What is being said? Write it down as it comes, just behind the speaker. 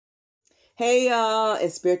Hey y'all,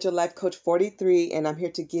 it's Spiritual Life Coach 43, and I'm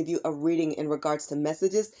here to give you a reading in regards to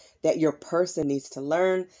messages that your person needs to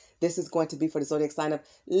learn. This is going to be for the zodiac sign of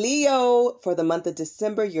Leo for the month of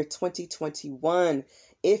December, year 2021.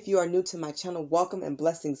 If you are new to my channel, welcome and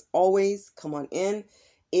blessings always. Come on in.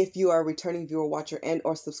 If you are a returning viewer, watcher, and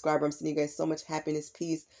or subscriber, I'm sending you guys so much happiness,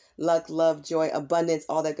 peace, luck, love, joy, abundance,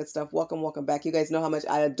 all that good stuff. Welcome back. You guys know how much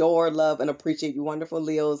I adore, love, and appreciate you wonderful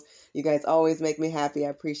Leos. You guys always make me happy. I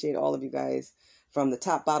appreciate all of you guys from the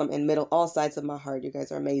top, bottom, and middle, all sides of my heart. You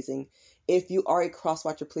guys are amazing. If you are a cross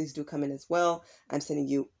watcher, please do come in as well. I'm sending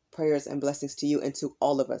you prayers and blessings to you and to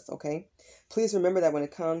all of us, okay? Please remember that when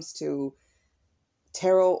it comes to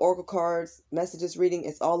tarot, oracle cards, messages reading,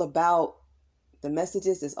 it's all about the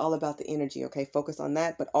messages, is all about the energy, okay? Focus on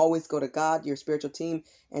that, but always go to God, your spiritual team,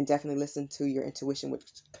 and definitely listen to your intuition, which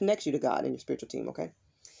connects you to God and your spiritual team, okay?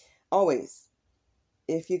 Always.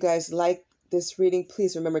 If you guys like this reading,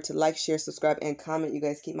 please remember to like, share, subscribe, and comment. You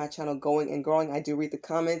guys keep my channel going and growing. I do read the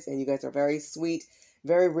comments, and you guys are very sweet,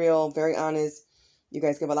 very real, very honest. You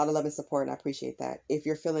guys give a lot of love and support, and I appreciate that. If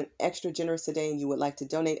you're feeling extra generous today and you would like to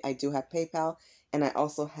donate, I do have PayPal, and I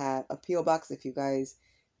also have a P.O. box. If you guys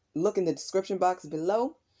look in the description box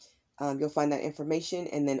below, you'll find that information.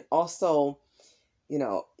 And then also,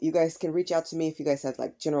 you guys can reach out to me if you guys have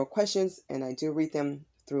like general questions, and I do read them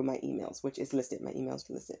through my emails, which is listed. My email is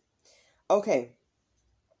listed. Okay,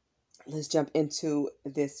 let's jump into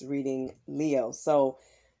this reading, Leo. So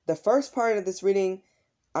the first part of this reading,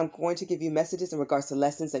 I'm going to give you messages in regards to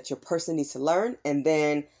lessons that your person needs to learn, and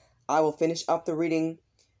then I will finish up the reading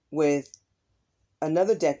with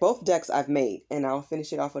another deck, both decks I've made, and I'll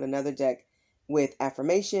finish it off with another deck with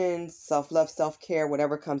affirmations, self-love, self-care,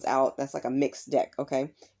 whatever comes out. That's like a mixed deck,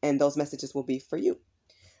 okay? And those messages will be for you.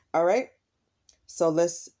 All right? So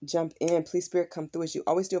let's jump in. Please, Spirit, come through as you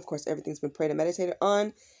always do. Of course, everything's been prayed and meditated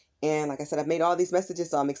on. And like I said, I've made all these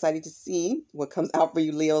messages, so I'm excited to see what comes out for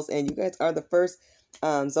you, Leos. And you guys are the first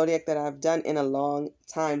zodiac that I've done in a long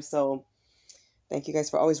time. So thank you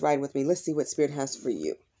guys for always riding with me. Let's see what Spirit has for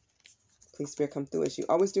you. Please, Spirit, come through as you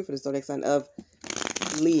always do for the zodiac sign of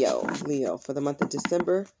Leo. Leo, for the month of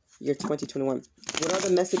December, year 2021. What are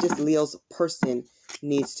the messages Leo's person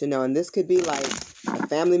needs to know? And this could be like a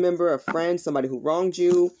family member, a friend, somebody who wronged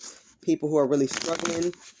you, people who are really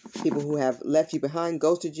struggling, people who have left you behind,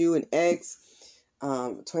 ghosted you, an ex,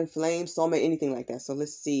 twin flame, soulmate, anything like that. So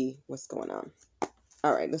let's see what's going on.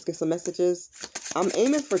 All right, let's get some messages. I'm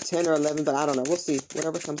aiming for 10 or 11, but I don't know. We'll see.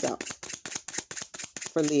 Whatever comes out.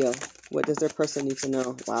 For Leo, what does their person need to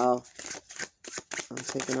know? Wow. I'm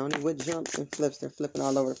taking on it with jumps and flips. They're flipping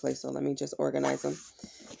all over the place. So let me just organize them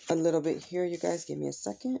a little bit here. You guys give me a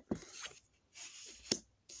second.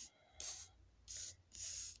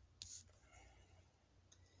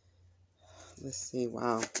 Let's see.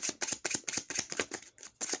 Wow.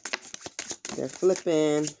 They're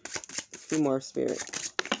flipping. A few more, Spirit.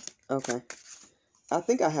 Okay. I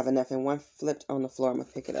think I have enough, and one flipped on the floor. I'm going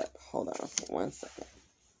to pick it up. Hold on for 1 second.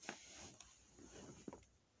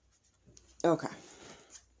 Okay.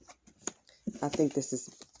 I think this is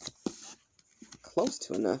close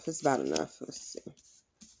to enough. It's about enough. Let's see.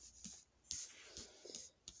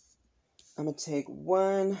 I'm going to take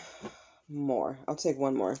one more. I'll take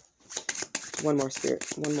one more. One more, Spirit.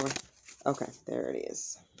 One more. Okay. There it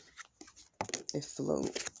is. It flew.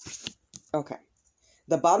 Okay.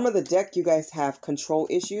 The bottom of the deck, you guys have control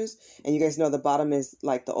issues. And you guys know the bottom is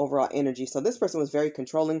like the overall energy. So this person was very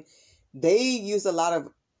controlling. They used a lot of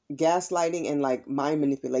gaslighting and like mind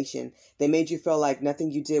manipulation. They made you feel like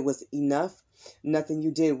nothing you did was enough. Nothing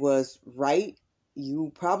you did was right.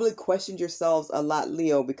 You probably questioned yourselves a lot,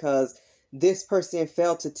 Leo, because this person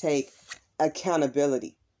failed to take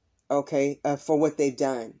accountability, okay, for what they've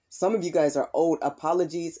done. Some of you guys are owed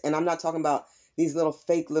apologies, and I'm not talking about these little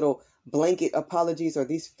fake little blanket apologies or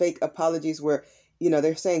these fake apologies where,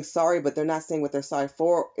 they're saying sorry, but they're not saying what they're sorry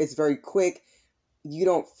for. It's very quick. You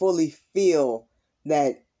don't fully feel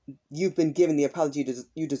that you've been given the apology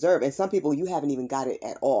you deserve. And some people, you haven't even got it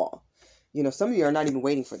at all. Some of you are not even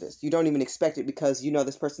waiting for this. You don't even expect it because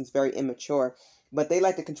this person's very immature. But they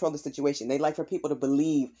like to control the situation. They like for people to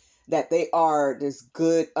believe that they are this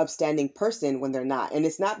good, upstanding person when they're not. And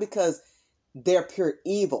it's not because they're pure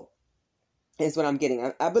evil, is what I'm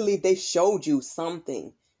getting. I believe they showed you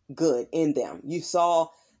something good in them. You saw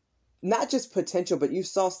not just potential, but you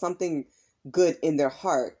saw something good in their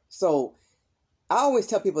heart. So I always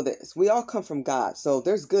tell people this. We all come from God. So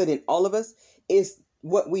there's good in all of us. It's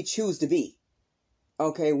what we choose to be.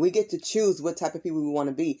 Okay, we get to choose what type of people we want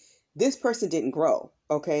to be. This person didn't grow,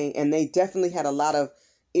 okay? And they definitely had a lot of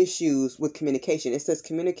issues with communication. It says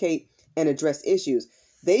communicate and address issues.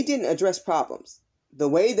 They didn't address problems. The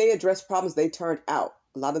way they addressed problems, they turned out.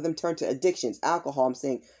 A lot of them turned to addictions, alcohol. I'm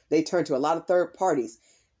saying they turned to a lot of third parties.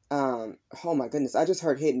 Oh my goodness. I just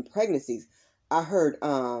heard hidden pregnancies. I heard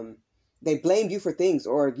they blamed you for things,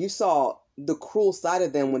 or you saw the cruel side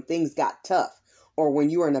of them when things got tough, or when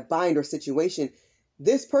you were in a bind or situation.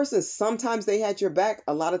 This person, sometimes they had your back.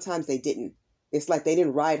 A lot of times they didn't. It's like they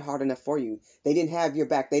didn't ride hard enough for you. They didn't have your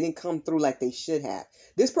back. They didn't come through like they should have.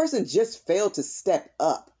 This person just failed to step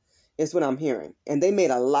up, is what I'm hearing. And they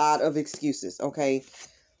made a lot of excuses, okay?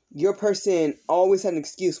 Your person always had an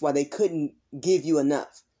excuse why they couldn't give you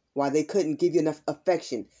enough, why they couldn't give you enough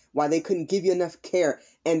affection, why they couldn't give you enough care.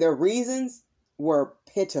 And their reasons were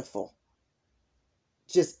pitiful,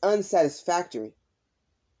 just unsatisfactory.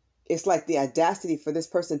 It's like the audacity for this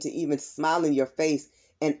person to even smile in your face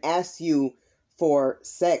and ask you for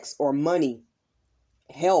sex or money,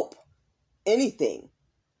 help, anything.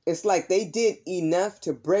 It's like they did enough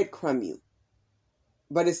to breadcrumb you.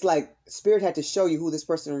 But it's like Spirit had to show you who this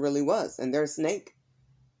person really was. And they're a snake.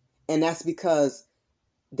 And that's because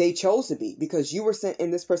they chose to be. Because you were sent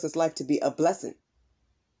in this person's life to be a blessing.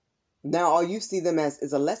 Now all you see them as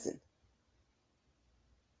is a lesson.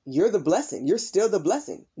 You're the blessing. You're still the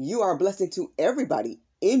blessing. You are a blessing to everybody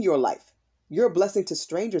in your life. You're a blessing to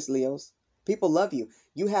strangers, Leos. People love you.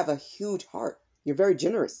 You have a huge heart. You're very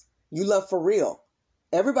generous. You love for real.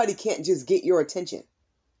 Everybody can't just get your attention.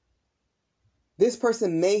 This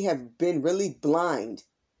person may have been really blind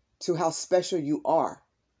to how special you are.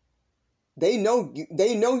 They know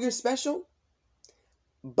you're special,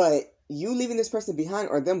 but you leaving this person behind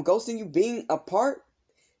or them ghosting you, being apart,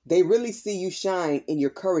 they really see you shine in your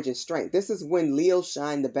courage and strength. This is when Leos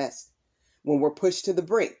shine the best. When we're pushed to the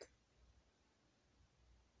brink.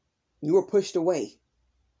 You were pushed away.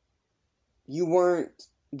 You weren't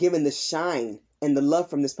given the shine and the love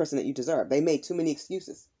from this person that you deserve. They made too many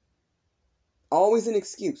excuses. Always an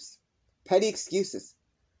excuse. Petty excuses.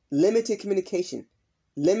 Limited communication.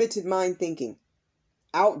 Limited mind thinking.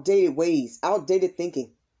 Outdated ways. Outdated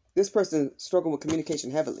thinking. This person struggled with communication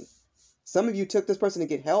heavily. Some of you took this person to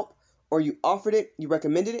get help, or you offered it, you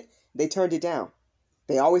recommended it, they turned it down.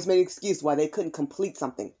 They always made an excuse why they couldn't complete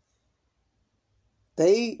something.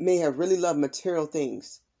 They may have really loved material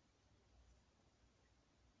things,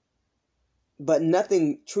 but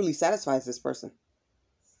nothing truly satisfies this person.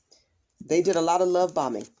 They did a lot of love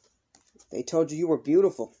bombing. They told you you were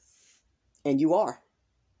beautiful, and you are.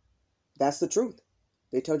 That's the truth.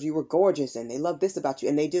 They told you you were gorgeous, and they love this about you,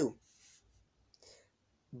 and they do.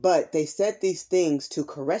 But they said these things to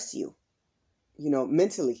caress you,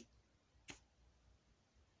 mentally.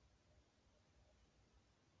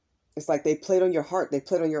 It's like they played on your heart. They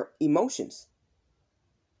played on your emotions.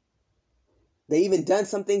 They even done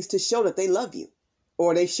some things to show that they love you.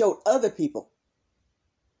 Or they showed other people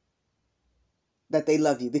that they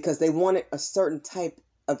love you because they wanted a certain type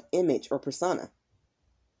of image or persona.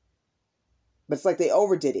 But it's like they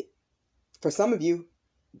overdid it. For some of you,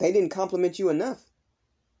 they didn't compliment you enough.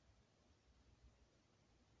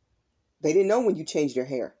 They didn't know when you changed your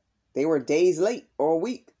hair. They were days late or a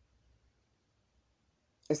week.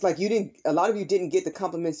 It's like a lot of you didn't get the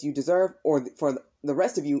compliments you deserve, or for the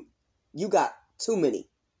rest of you, you got too many.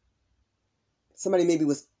 Somebody maybe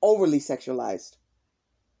was overly sexualized.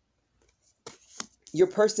 Your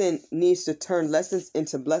person needs to turn lessons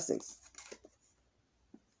into blessings.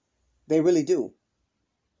 They really do.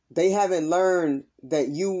 They haven't learned that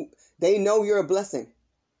they know you're a blessing,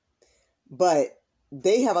 but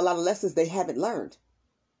they have a lot of lessons they haven't learned.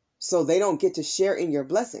 So they don't get to share in your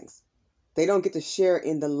blessings. They don't get to share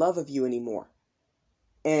in the love of you anymore.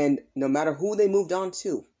 And no matter who they moved on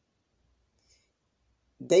to,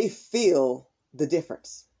 they feel the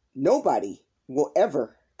difference. Nobody will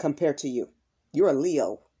ever compare to you. You're a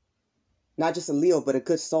Leo. Not just a Leo, but a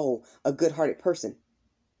good soul, a good-hearted person.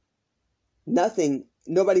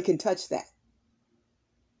 Nobody can touch that.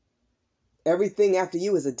 Everything after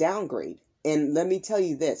you is a downgrade. And let me tell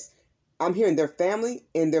you this. I'm hearing their family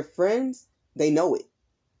and their friends, they know it.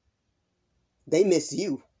 They miss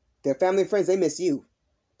you. Their family and friends, they miss you.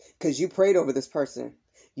 Because you prayed over this person.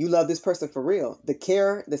 You love this person for real. The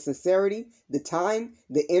care, the sincerity, the time,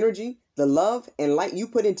 the energy, the love and light you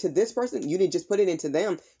put into this person, you didn't just put it into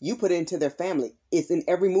them. You put it into their family. It's in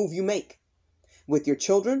every move you make. With your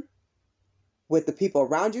children, with the people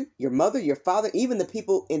around you, your mother, your father, even the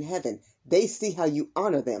people in heaven. They see how you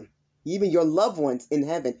honor them. Even your loved ones in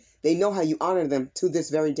heaven, they know how you honor them to this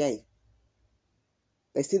very day.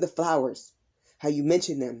 They see the flowers, how you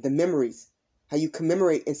mention them, the memories, how you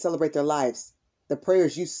commemorate and celebrate their lives, the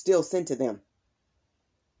prayers you still send to them.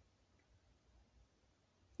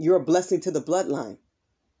 You're a blessing to the bloodline.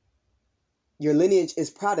 Your lineage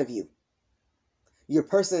is proud of you. Your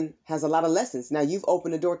person has a lot of lessons. Now you've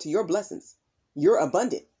opened the door to your blessings. You're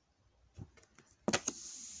abundant.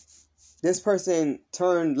 This person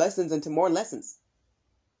turned lessons into more lessons.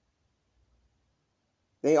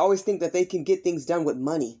 They always think that they can get things done with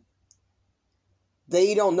money.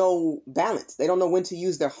 They don't know balance. They don't know when to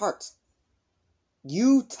use their heart.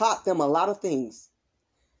 You taught them a lot of things,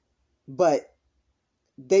 but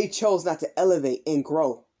they chose not to elevate and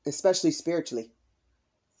grow, especially spiritually.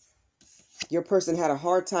 Your person had a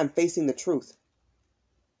hard time facing the truth.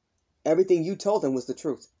 Everything you told them was the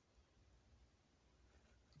truth.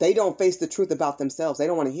 They don't face the truth about themselves. They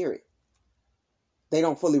don't want to hear it. They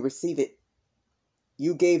don't fully receive it.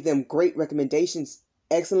 You gave them great recommendations,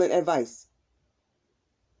 excellent advice.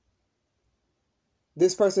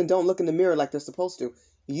 This person don't look in the mirror like they're supposed to.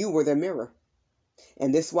 You were their mirror.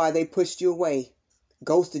 And this is why they pushed you away,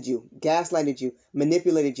 ghosted you, gaslighted you,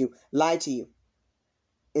 manipulated you, lied to you.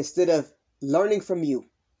 Instead of learning from you.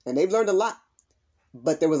 And they've learned a lot.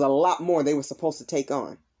 But there was a lot more they were supposed to take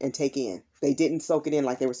on and take in. They didn't soak it in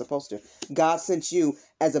like they were supposed to. God sent you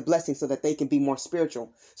as a blessing so that they can be more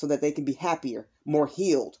spiritual, so that they can be happier, more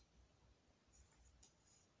healed.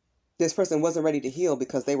 This person wasn't ready to heal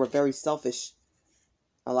because they were very selfish.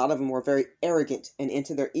 A lot of them were very arrogant and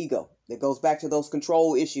into their ego. It goes back to those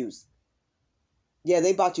control issues. Yeah,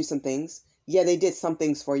 they bought you some things. Yeah, they did some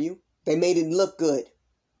things for you. They made it look good.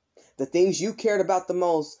 The things you cared about the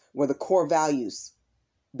most were the core values,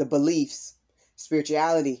 the beliefs,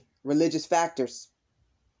 spirituality, religious factors,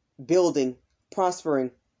 building,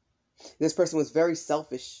 prospering. This person was very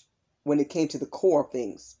selfish when it came to the core of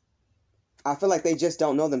things. I feel like they just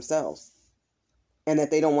don't know themselves and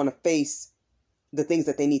that they don't want to face the things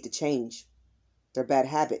that they need to change, their bad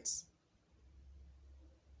habits.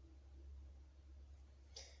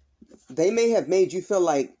 They may have made you feel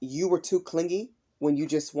like you were too clingy when you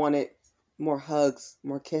just wanted more hugs,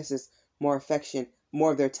 more kisses, more affection,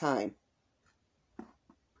 more of their time.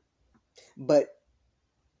 But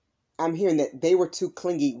I'm hearing that they were too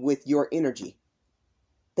clingy with your energy.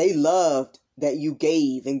 They loved that you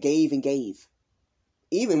gave and gave and gave.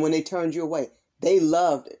 Even when they turned you away, they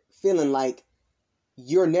loved feeling like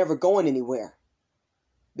you're never going anywhere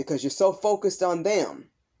because you're so focused on them.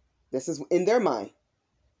 This is in their mind.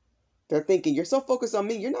 They're thinking, you're so focused on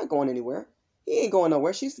me, you're not going anywhere. He ain't going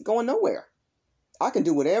nowhere. She's going nowhere. I can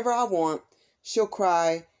do whatever I want. She'll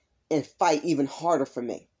cry and fight even harder for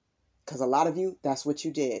me. Because a lot of you, that's what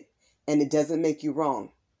you did. And it doesn't make you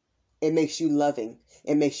wrong. It makes you loving.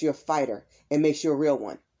 It makes you a fighter. It makes you a real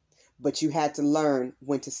one. But you had to learn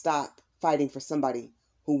when to stop fighting for somebody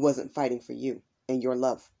who wasn't fighting for you and your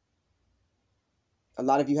love. A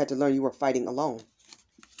lot of you had to learn you were fighting alone.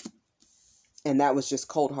 And that was just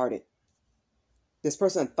cold-hearted. This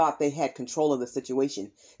person thought they had control of the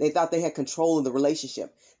situation. They thought they had control of the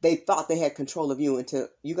relationship. They thought they had control of you until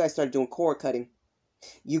you guys started doing cord cutting.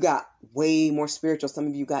 You got way more spiritual. Some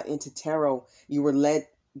of you got into tarot. You were led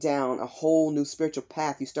down a whole new spiritual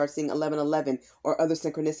path. You start seeing 1111 or other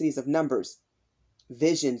synchronicities of numbers,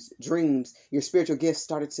 visions, dreams. Your spiritual gifts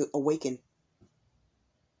started to awaken.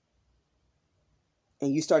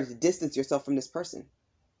 And you started to distance yourself from this person.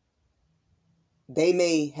 They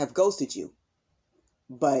may have ghosted you,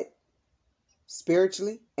 but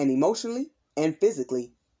spiritually and emotionally and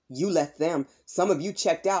physically, you left them. Some of you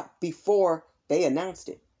checked out before they announced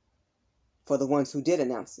it, for the ones who did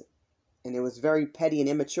announce it. And it was very petty and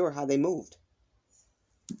immature how they moved.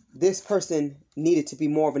 This person needed to be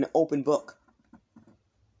more of an open book.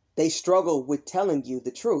 They struggle with telling you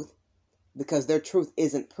the truth because their truth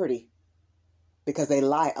isn't pretty, because they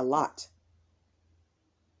lie a lot,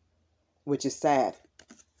 which is sad.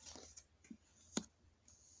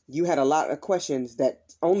 You had a lot of questions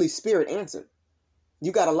that only Spirit answered.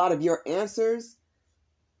 You got a lot of your answers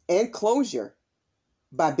and closure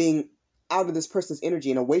by being out of this person's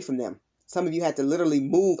energy and away from them. Some of you had to literally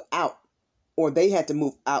move out, or they had to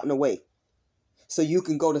move out and away. So you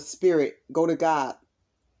can go to Spirit, go to God,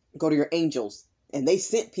 go to your angels. And they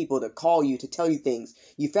sent people to call you, to tell you things.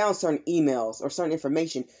 You found certain emails or certain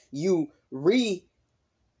information. You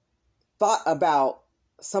thought about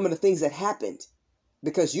some of the things that happened.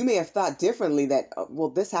 Because you may have thought differently that, well,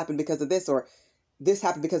 this happened because of this, or this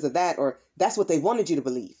happened because of that, or that's what they wanted you to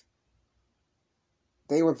believe.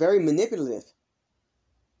 They were very manipulative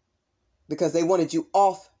because they wanted you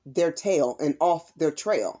off their tail and off their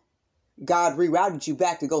trail. God rerouted you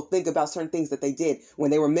back to go think about certain things that they did when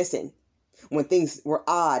they were missing, when things were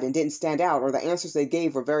odd and didn't stand out, or the answers they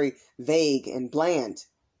gave were very vague and bland,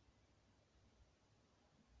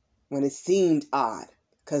 when it seemed odd.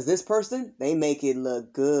 Because this person, they make it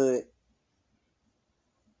look good.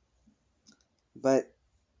 But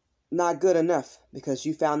not good enough, because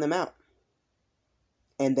you found them out.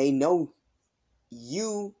 And they know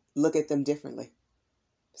you look at them differently.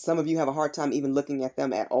 Some of you have a hard time even looking at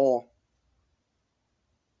them at all.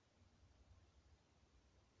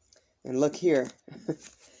 And look here.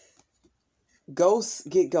 Ghosts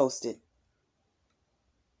get ghosted.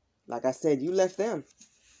 Like I said, you left them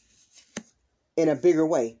in a bigger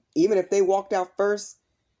way. Even if they walked out first,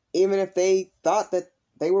 even if they thought that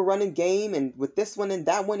they were running game and with this one and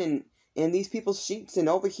that one and these people's sheets and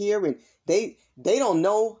over here, and they don't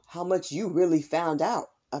know how much you really found out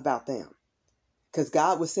about them. Because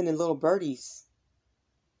God was sending little birdies.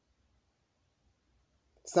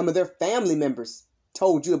 Some of their family members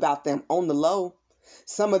told you about them on the low.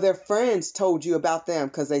 Some of their friends told you about them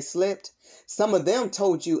because they slipped. Some of them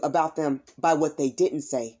told you about them by what they didn't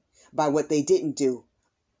say, by what they didn't do,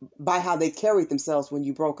 by how they carried themselves when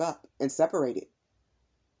you broke up and separated.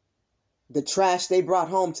 The trash they brought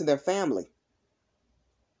home to their family.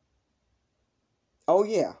 Oh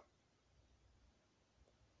yeah.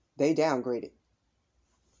 They downgraded.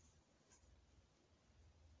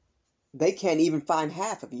 They can't even find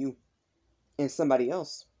half of you in somebody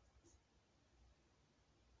else.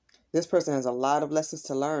 This person has a lot of lessons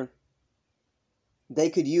to learn. They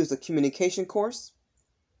could use a communication course.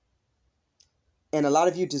 And a lot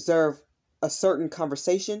of you deserve a certain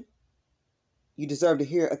conversation. You deserve to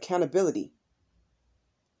hear accountability.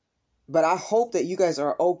 But I hope that you guys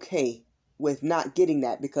are okay with not getting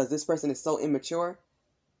that, because this person is so immature.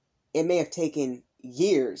 It may have taken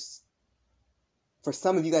years for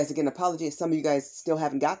some of you guys to get an apology, and some of you guys still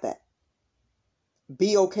haven't got that.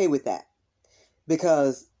 Be okay with that.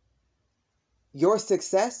 Because your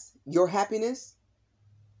success, your happiness,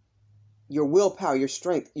 your willpower, your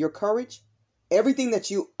strength, your courage, everything that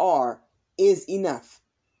you are is enough.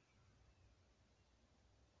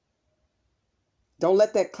 Don't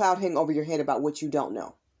let that cloud hang over your head about what you don't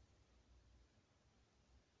know.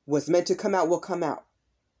 What's meant to come out will come out.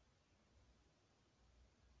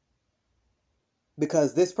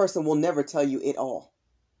 Because this person will never tell you it all.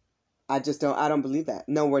 I don't believe that.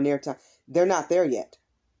 Nowhere near time. They're not there yet.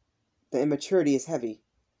 The immaturity is heavy.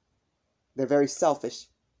 They're very selfish.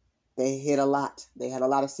 They hid a lot. They had a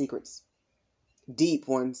lot of secrets. Deep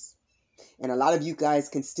ones. And a lot of you guys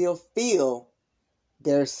can still feel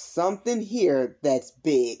there's something here that's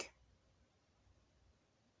big.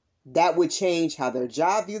 That would change how their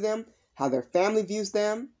job view them, how their family views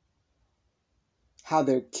them, how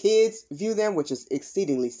their kids view them, which is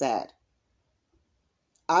exceedingly sad.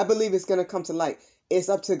 I believe it's going to come to light. It's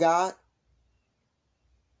up to God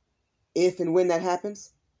if and when that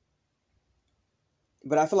happens.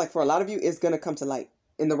 But I feel like for a lot of you, it's going to come to light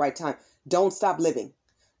in the right time. Don't stop living.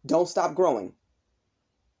 Don't stop growing.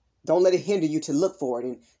 Don't let it hinder you to look for it,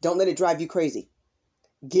 and don't let it drive you crazy.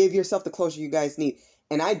 Give yourself the closure you guys need.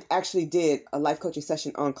 And I actually did a life coaching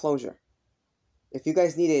session on closure. If you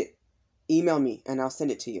guys need it, email me and I'll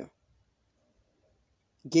send it to you.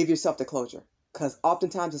 Give yourself the closure. Because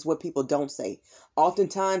oftentimes it's what people don't say.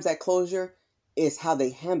 Oftentimes that closure is how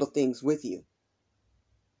they handle things with you.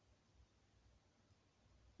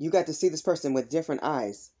 You got to see this person with different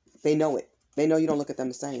eyes. They know it. They know you don't look at them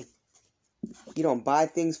the same. You don't buy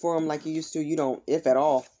things for them like you used to. You don't, if at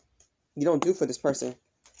all. You don't do for this person.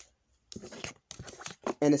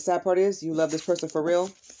 And the sad part is, you love this person for real.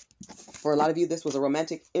 For a lot of you, this was a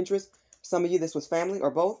romantic interest. Some of you, this was family or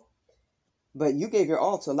both. But you gave your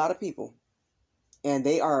all to a lot of people. And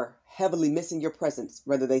they are heavily missing your presence,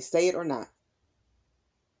 whether they say it or not.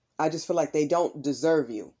 I just feel like they don't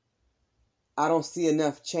deserve you. I don't see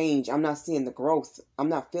enough change. I'm not seeing the growth. I'm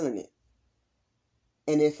not feeling it.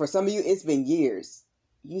 And if for some of you, it's been years,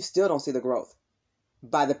 you still don't see the growth.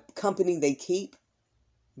 By the company they keep,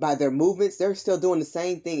 by their movements, they're still doing the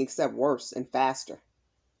same thing except worse and faster.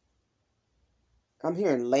 I'm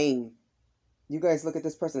hearing lame. You guys look at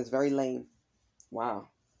this person, it's very lame. Wow.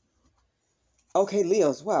 Okay,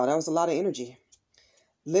 Leos. Wow, that was a lot of energy.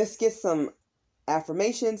 Let's get some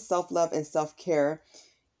affirmations, self-love, and self-care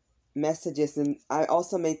messages. And I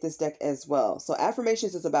also made this deck as well. So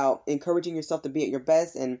affirmations is about encouraging yourself to be at your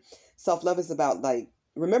best. And self-love is about like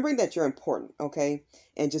remembering that you're important, okay?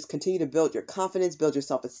 And just continue to build your confidence, build your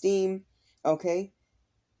self-esteem, okay?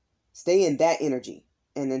 Stay in that energy.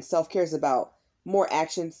 And then self-care is about more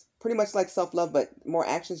actions, pretty much like self-love, but more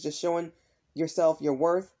actions, just showing yourself your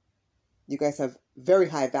worth. You guys have very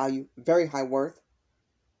high value, very high worth.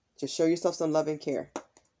 Just show yourself some love and care.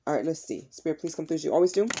 All right, let's see. Spirit, please come through as you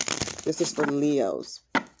always do. This is for Leos.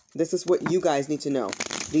 This is what you guys need to know.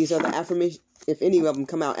 These are the affirmations, if any of them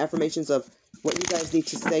come out, affirmations of what you guys need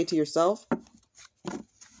to say to yourself.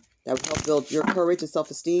 That will help build your courage and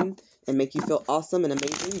self-esteem and make you feel awesome and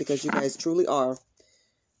amazing, because you guys truly are.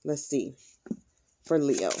 Let's see. For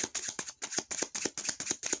Leo.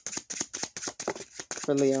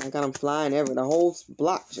 For Leo. I got them flying everywhere. The whole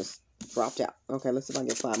block just dropped out. Okay, let's see if I can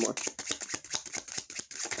get 5 more.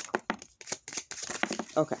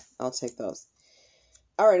 Okay, I'll take those.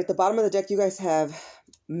 All right, at the bottom of the deck, you guys have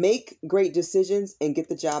make great decisions and get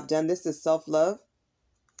the job done. This is self-love.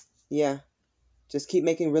 Yeah. Just keep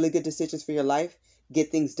making really good decisions for your life.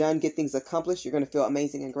 Get things done. Get things accomplished. You're going to feel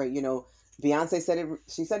amazing and great. You know, Beyonce said it.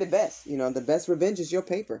 She said it best. You know, the best revenge is your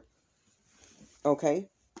paper. Okay?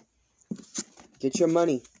 Get your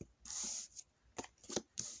money.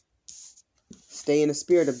 Stay in the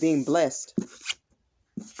spirit of being blessed.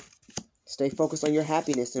 Stay focused on your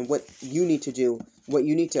happiness and what you need to do, what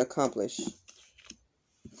you need to accomplish.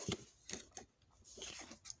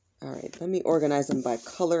 All right, let me organize them by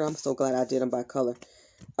color. I'm so glad I did them by color.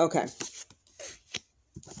 Okay.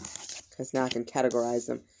 Because now I can categorize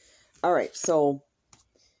them. All right, so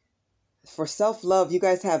for self-love, you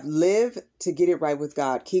guys have live to get it right with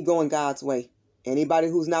God. Keep going God's way. Anybody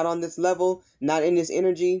who's not on this level, not in this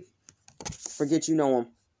energy, forget you know them.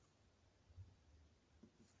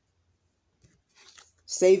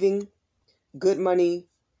 Saving good money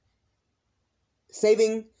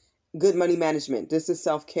management. This is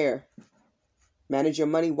self-care. Manage your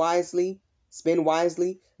money wisely, spend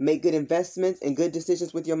wisely, make good investments and good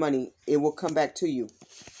decisions with your money. It will come back to you.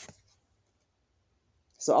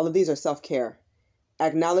 So all of these are self-care.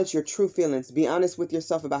 Acknowledge your true feelings. Be honest with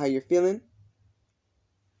yourself about how you're feeling.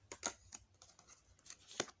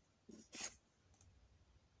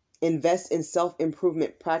 Invest in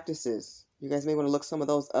self-improvement practices. You guys may want to look some of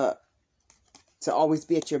those up to always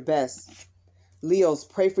be at your best. Leos,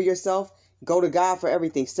 pray for yourself. Go to God for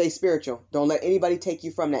everything. Stay spiritual. Don't let anybody take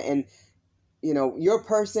you from that. And, you know, your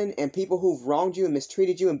person and people who've wronged you and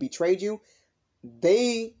mistreated you and betrayed you,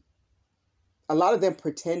 a lot of them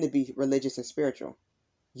pretend to be religious and spiritual.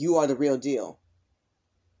 You are the real deal.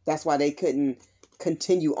 That's why they couldn't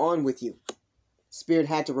continue on with you. Spirit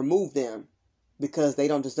had to remove them because they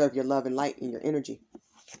don't deserve your love and light and your energy,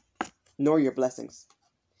 nor your blessings.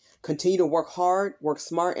 Continue to work hard, work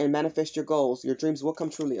smart, and manifest your goals. Your dreams will come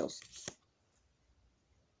true, Leos.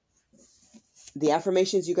 The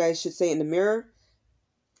affirmations you guys should say in the mirror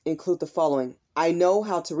include the following. I know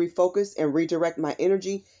how to refocus and redirect my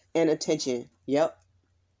energy and attention. Yep.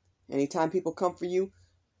 Anytime people come for you,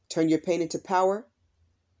 turn your pain into power.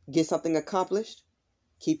 Get something accomplished.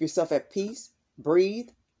 Keep yourself at peace. Breathe.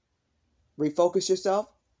 Refocus yourself.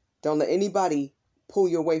 Don't let anybody pull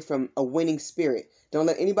you away from a winning spirit. Don't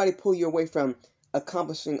let anybody pull you away from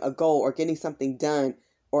accomplishing a goal or getting something done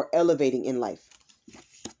or elevating in life.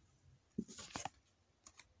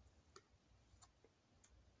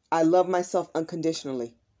 I love myself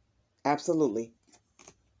unconditionally. Absolutely.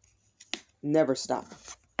 Never stop.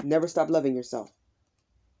 Never stop loving yourself.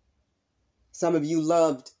 Some of you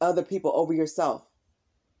loved other people over yourself,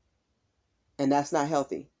 and that's not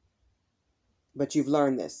healthy. But you've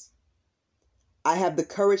learned this. I have the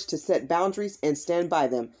courage to set boundaries and stand by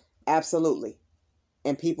them. Absolutely.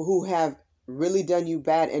 And people who have really done you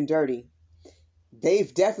bad and dirty,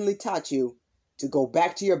 they've definitely taught you to go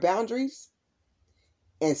back to your boundaries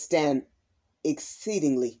and stand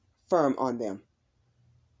exceedingly firm on them,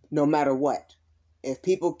 no matter what. If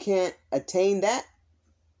people can't attain that,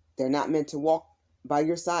 they're not meant to walk by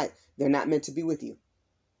your side. They're not meant to be with you.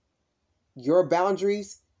 Your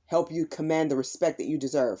boundaries help you command the respect that you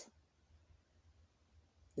deserve.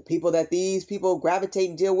 The people that these people gravitate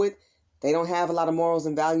and deal with, they don't have a lot of morals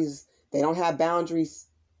and values. They don't have boundaries.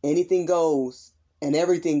 Anything goes and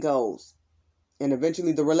everything goes. And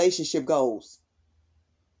eventually the relationship goes.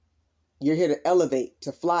 You're here to elevate,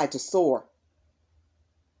 to fly, to soar,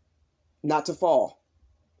 not to fall.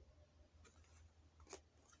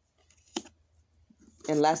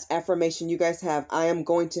 And last affirmation you guys have, I am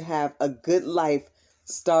going to have a good life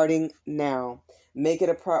starting now. Make it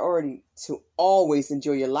a priority to always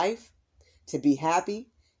enjoy your life, to be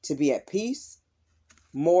happy, to be at peace.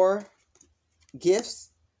 More gifts,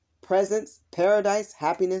 presents, paradise,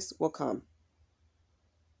 happiness will come.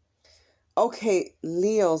 Okay,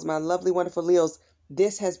 Leos, my lovely, wonderful Leos,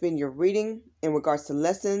 this has been your reading in regards to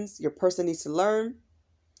lessons your person needs to learn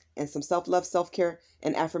and some self-love, self-care,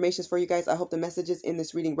 and affirmations for you guys. I hope the messages in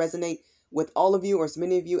this reading resonate with all of you or as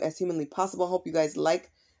many of you as humanly possible. I hope you guys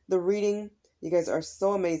like the reading. You guys are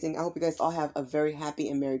so amazing. I hope you guys all have a very happy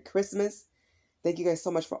and Merry Christmas. Thank you guys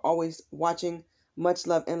so much for always watching. Much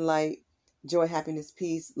love and light, joy, happiness,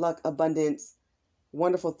 peace, luck, abundance,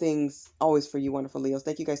 wonderful things always for you, wonderful Leos.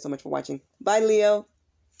 Thank you guys so much for watching. Bye, Leo.